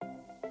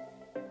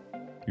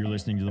You're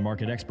listening to the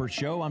Market Expert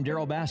Show. I'm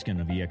Daryl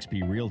Baskin of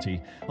eXp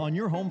Realty on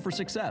your home for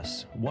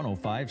success,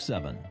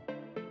 105.7.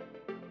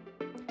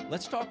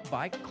 Let's talk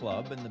bike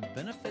club and the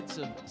benefits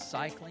of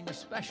cycling,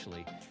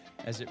 especially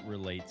as it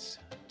relates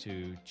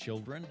to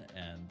children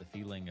and the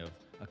feeling of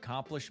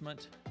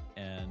accomplishment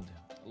and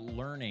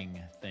learning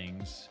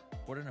things.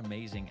 What an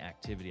amazing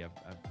activity. I've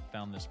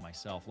found this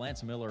myself.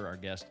 Lance Miller, our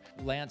guest.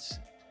 Lance,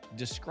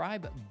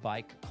 describe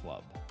Bike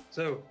Club.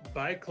 So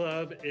Bike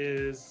Club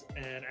is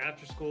an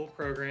after-school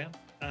program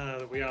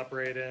that we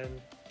operate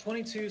in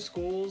 22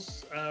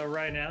 schools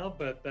right now,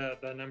 but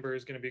that number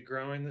is going to be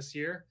growing this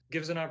year.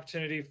 Gives an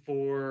opportunity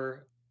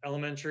for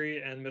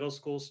elementary and middle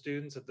school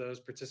students at those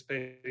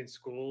participating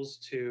schools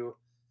to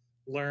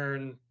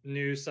learn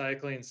new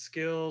cycling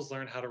skills,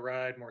 learn how to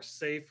ride more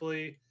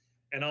safely,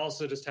 and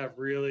also just have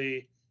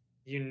really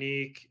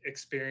unique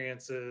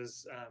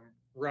experiences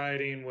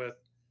riding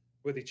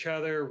with each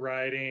other,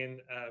 riding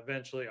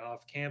eventually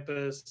off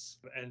campus,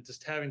 and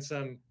just having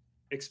some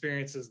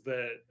experiences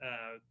that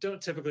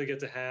don't typically get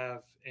to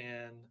have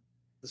in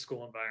the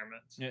school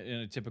environment.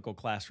 In a typical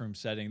classroom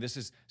setting. This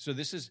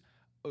is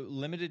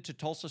limited to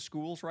Tulsa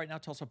schools right now,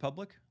 Tulsa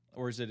Public,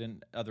 or is it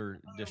in other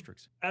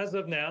districts? As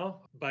of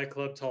now, Bike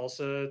Club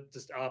Tulsa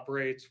just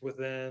operates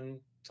within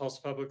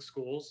Tulsa Public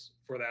Schools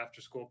for the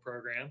after-school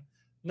program.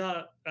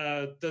 Not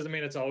doesn't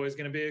mean it's always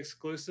going to be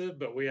exclusive,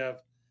 but we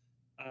have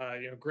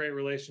great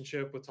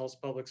relationship with Tulsa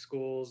Public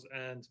Schools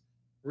and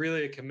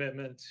really a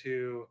commitment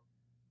to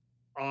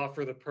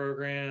offer the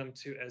program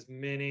to as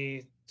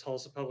many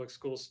Tulsa Public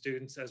School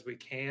students as we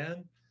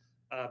can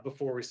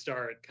before we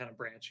start kind of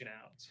branching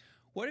out.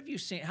 What have you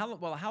seen?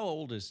 How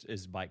old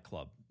is Bike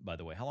Club, by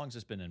the way? How long has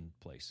this been in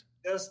place?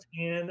 Just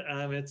in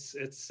its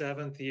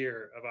seventh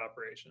year of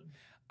operation.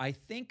 I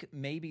think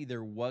maybe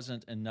there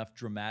wasn't enough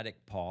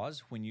dramatic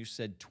pause when you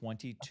said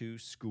 22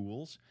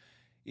 schools.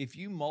 If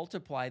you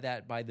multiply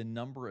that by the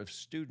number of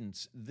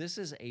students, this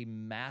is a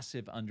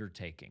massive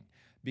undertaking,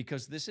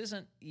 because this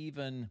isn't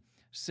even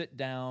sit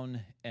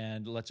down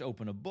and let's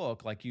open a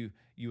book, like you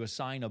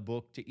assign a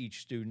book to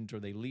each student or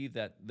they leave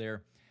that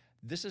there.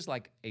 This is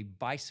like a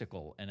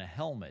bicycle and a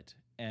helmet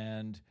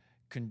and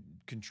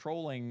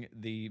controlling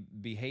the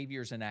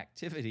behaviors and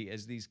activity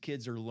as these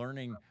kids are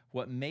learning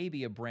what may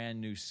be a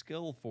brand new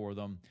skill for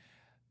them.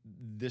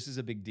 This is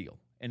a big deal.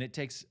 And it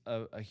takes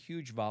a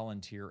huge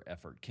volunteer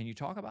effort. Can you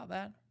talk about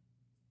that?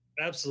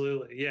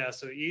 Absolutely. Yeah.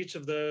 So each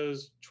of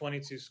those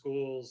 22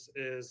 schools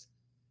is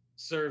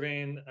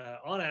serving,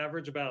 on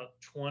average,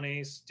 about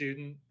 20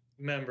 student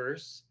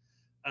members.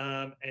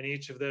 And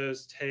each of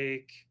those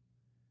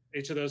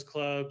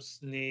clubs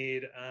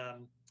need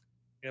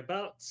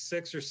about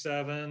 6 or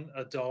 7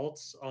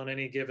 adults on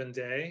any given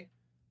day,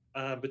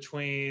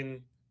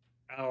 between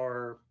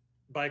our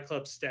Bike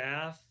Club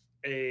staff,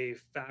 a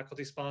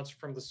faculty sponsor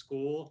from the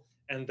school,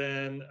 and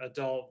then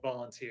adult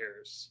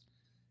volunteers.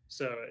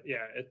 So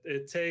yeah,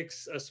 it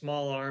takes a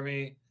small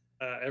army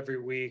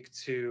every week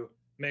to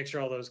make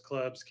sure all those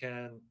clubs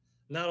can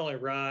not only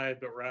ride,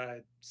 but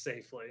ride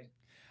safely.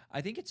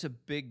 I think it's a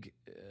big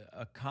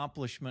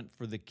accomplishment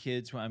for the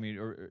kids. I mean,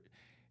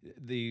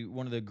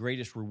 one of the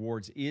greatest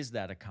rewards is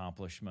that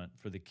accomplishment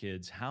for the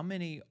kids. How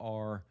many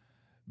are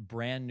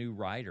brand new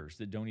riders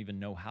that don't even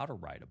know how to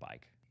ride a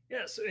bike?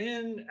 Yeah, so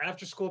in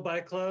After School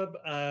Bike Club,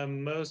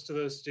 most of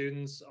those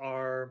students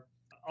are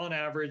on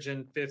average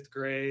in 5th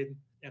grade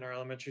in our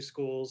elementary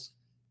schools.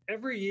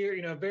 Every year,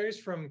 it varies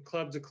from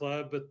club to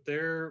club, but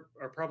there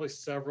are probably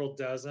several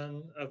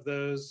dozen of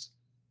those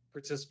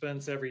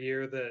participants every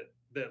year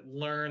that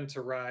learn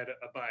to ride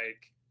a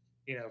bike,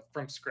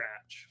 from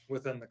scratch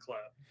within the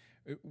club.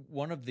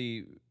 One of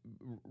the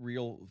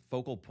real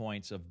focal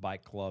points of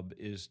Bike Club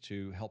is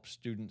to help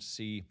students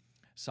see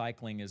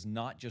cycling as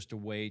not just a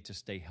way to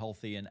stay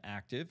healthy and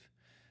active,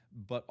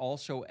 but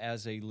also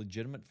as a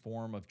legitimate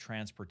form of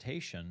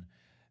transportation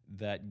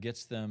that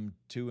gets them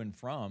to and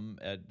from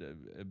at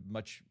a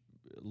much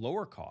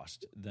lower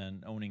cost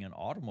than owning an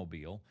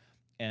automobile,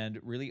 and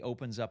really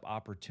opens up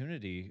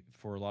opportunity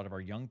for a lot of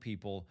our young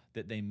people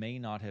that they may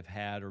not have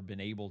had or been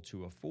able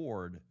to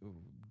afford.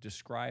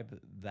 Describe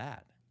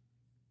that.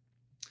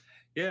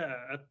 Yeah,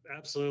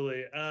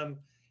 absolutely.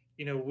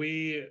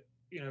 We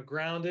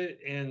ground it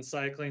in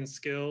cycling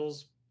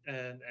skills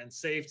and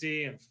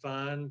safety and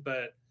fun,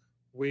 but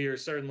we are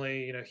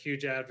certainly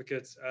huge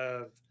advocates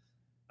of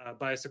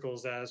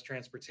bicycles as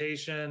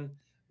transportation,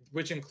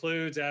 which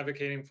includes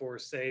advocating for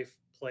safe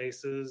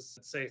places,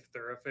 safe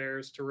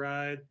thoroughfares to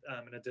ride,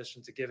 in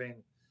addition to giving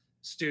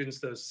students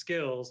those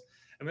skills.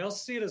 And we also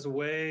see it as a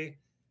way,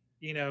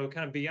 kind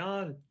of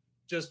beyond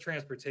just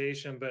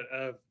transportation, but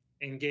of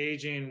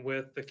engaging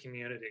with the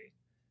community,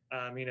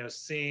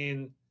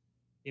 seeing,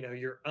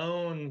 your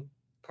own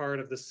part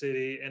of the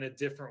city in a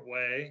different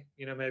way,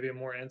 maybe a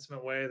more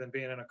intimate way than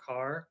being in a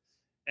car,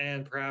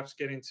 and perhaps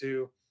getting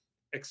to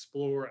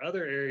explore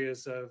other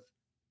areas of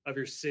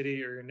your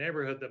city or your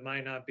neighborhood that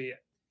might not be,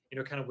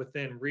 kind of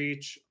within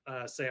reach,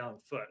 say on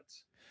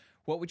foot.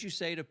 What would you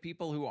say to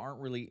people who aren't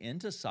really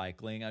into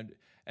cycling?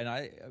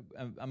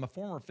 I'm a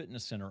former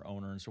fitness center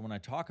owner, and so when I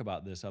talk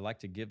about this, I like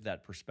to give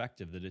that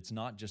perspective that it's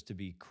not just to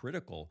be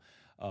critical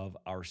of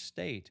our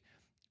state,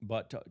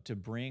 but to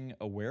bring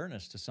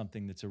awareness to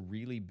something that's a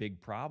really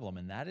big problem,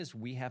 and that is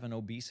we have an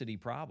obesity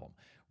problem.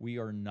 We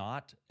are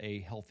not a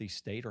healthy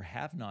state, or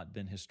have not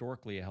been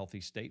historically a healthy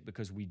state,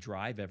 because we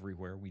drive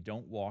everywhere, we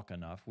don't walk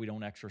enough, we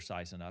don't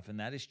exercise enough, and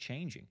that is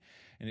changing.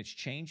 And it's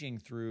changing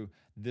through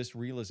this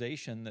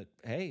realization that,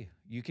 hey,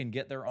 you can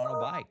get there on a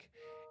bike.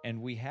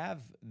 And we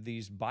have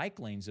these bike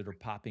lanes that are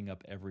popping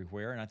up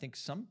everywhere, and I think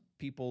some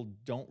people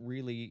don't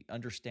really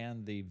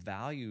understand the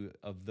value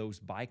of those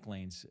bike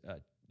lanes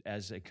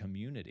as a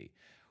community.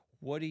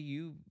 What do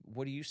you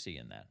see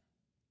in that?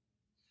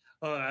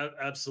 Oh,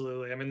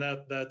 absolutely. I mean,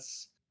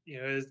 that's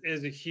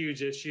is a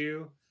huge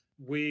issue.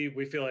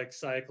 We feel like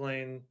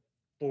cycling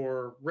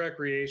for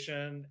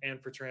recreation and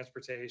for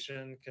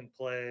transportation can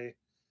play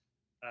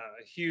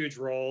a huge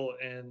role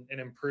in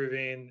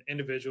improving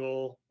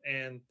individual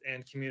and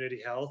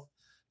community health.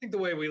 I think the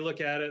way we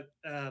look at it,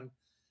 and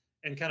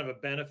kind of a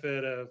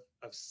benefit of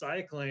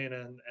cycling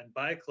and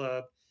bike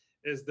club,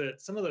 is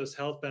that some of those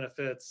health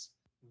benefits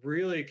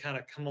really kind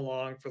of come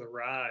along for the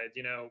ride.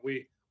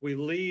 We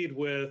lead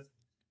with,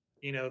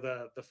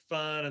 the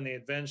fun and the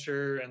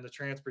adventure and the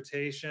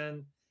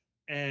transportation,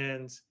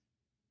 and,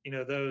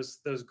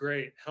 those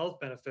great health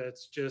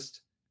benefits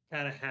just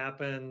kind of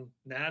happen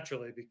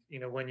naturally,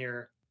 when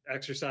you're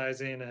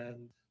exercising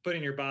and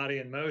putting your body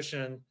in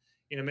motion,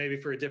 maybe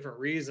for a different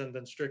reason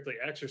than strictly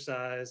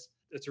exercise.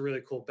 It's a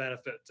really cool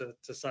benefit to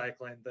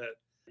cycling, that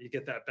you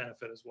get that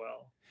benefit as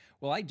well.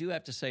 Well, I do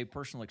have to say,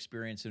 personal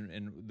experience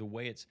and the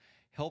way it's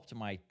helped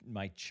my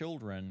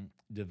children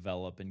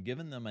develop and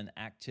given them an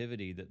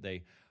activity that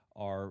they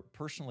are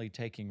personally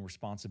taking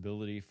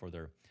responsibility for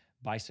their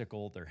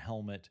bicycle, their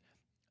helmet,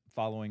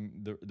 following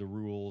the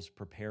rules,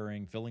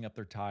 preparing, filling up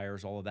their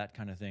tires, all of that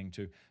kind of thing,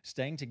 to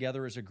staying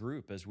together as a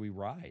group as we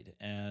ride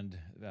and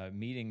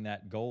meeting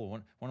that goal.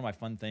 One of my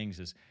fun things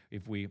is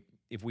if we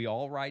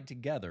all ride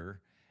together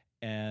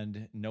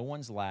and no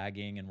one's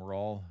lagging and we're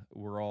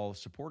all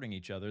supporting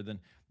each other, then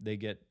they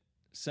get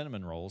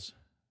cinnamon rolls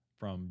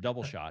from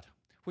Double Shot,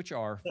 which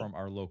are from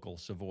our local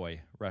Savoy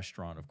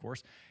restaurant, of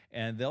course.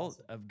 And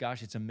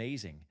it's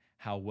amazing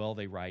how well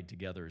they ride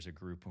together as a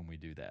group when we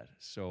do that.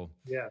 So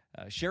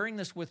sharing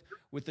this with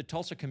the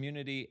Tulsa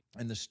community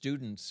and the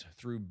students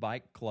through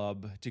Bike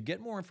Club to get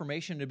more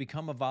information, to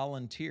become a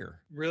volunteer.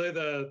 Really,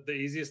 the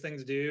easiest thing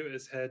to do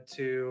is head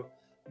to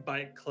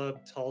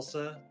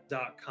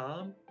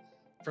bikeclubtulsa.com.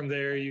 From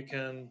there, you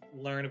can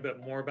learn a bit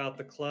more about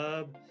the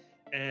club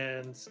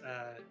and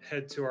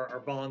head to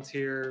our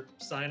volunteer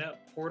sign-up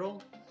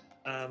portal.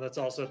 That's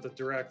also at the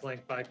direct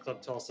link,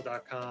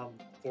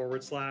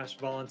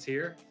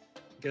 bikeclubtulsa.com/volunteer.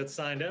 Get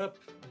signed up,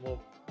 and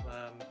we'll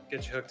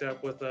get you hooked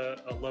up with a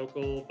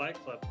local bike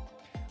club.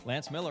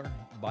 Lance Miller,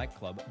 Bike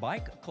Club,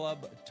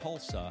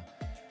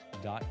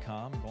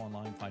 bikeclubtulsa.com. Go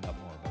online and find out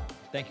more about it.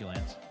 Thank you,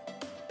 Lance.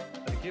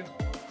 Thank you.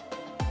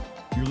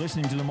 You're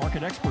listening to the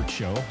Market Expert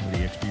Show with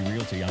eXp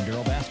Realty. I'm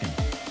Daryl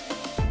Baskin.